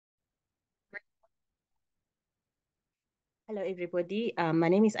Hello, everybody. My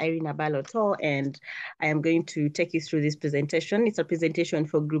name is Irina Baloto, and I am going to take you through this presentation. It's a presentation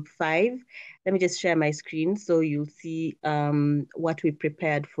for Group 5. Let me just share my screen so you'll see what we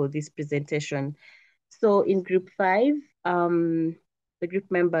prepared for this presentation. So in Group 5, the group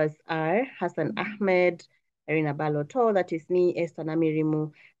members are Hassan Ahmed, Irina Baloto, that is me, Esther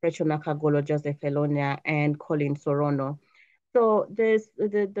Namirimu, Rachel Nakagolo, Joseph Elonia, and Colin Sorono. So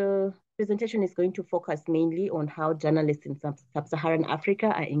the presentation is going to focus mainly on how journalists in sub-Saharan Africa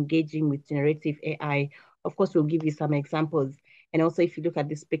are engaging with generative AI. Of course, we'll give you some examples. And also, if you look at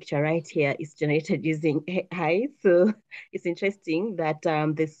this picture right here, it's generated using AI. So it's interesting that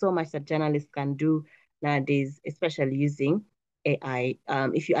there's so much that journalists can do nowadays, especially using AI.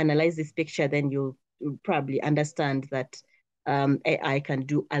 If you analyze this picture, then you'll probably understand that AI can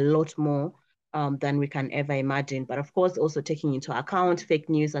do a lot more than we can ever imagine. But of course, also taking into account fake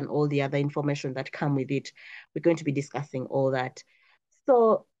news and all the other information that come with it. We're going to be discussing all that.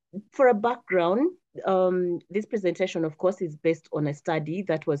 So for a background, this presentation, of course, is based on a study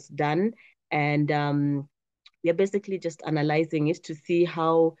that was done. And we are basically just analyzing it to see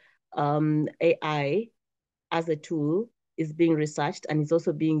how AI as a tool is being researched and is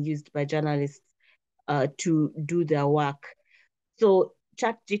also being used by journalists to do their work. So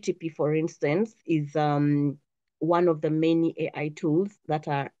ChatGPT, for instance, is one of the many AI tools that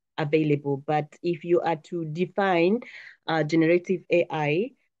are available. But if you are to define generative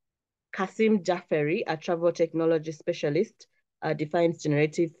AI, Kasim Jafferi, a travel technology specialist, defines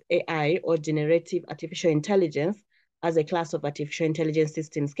generative AI or generative artificial intelligence as a class of artificial intelligence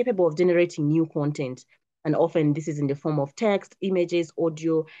systems capable of generating new content. And often this is in the form of text, images,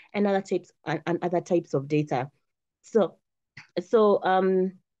 audio, and other types of data. So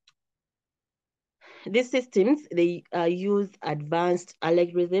these systems, they use advanced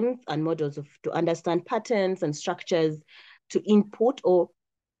algorithms and models to understand patterns and structures to input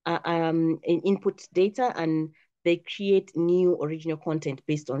input data, and they create new original content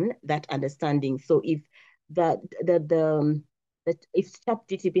based on that understanding. So if if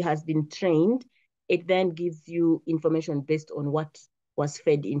ChatGPT has been trained, it then gives you information based on what was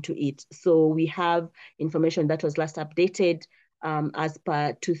fed into it. So we have information that was last updated as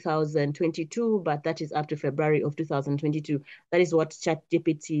per 2022, but that is up to February of 2022. That is what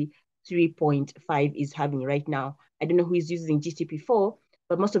ChatGPT 3.5 is having right now. I don't know who is using GPT-4,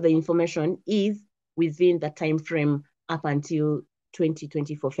 but most of the information is within the time frame up until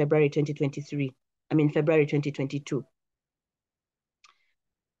 2024, February 2023. I mean, February 2022.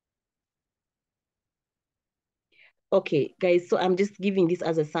 Okay, guys, so I'm just giving this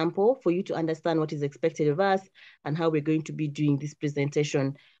as a sample for you to understand what is expected of us and how we're going to be doing this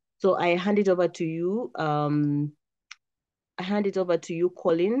presentation. So I hand it over to you.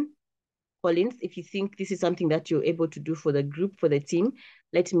 Collins. If you think this is something that you're able to do for the group, for the team,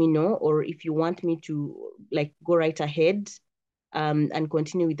 let me know. Or if you want me to go right ahead and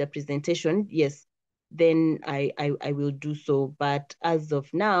continue with the presentation, yes, then I will do so. But as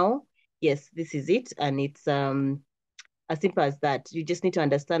of now, yes, this is it. And it's as simple as that. You just need to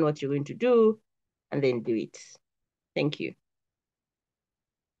understand what you're going to do and then do it. Thank you.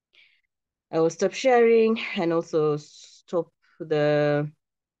 I will stop sharing and also stop the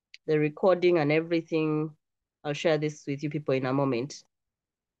recording and everything. I'll share this with you people in a moment.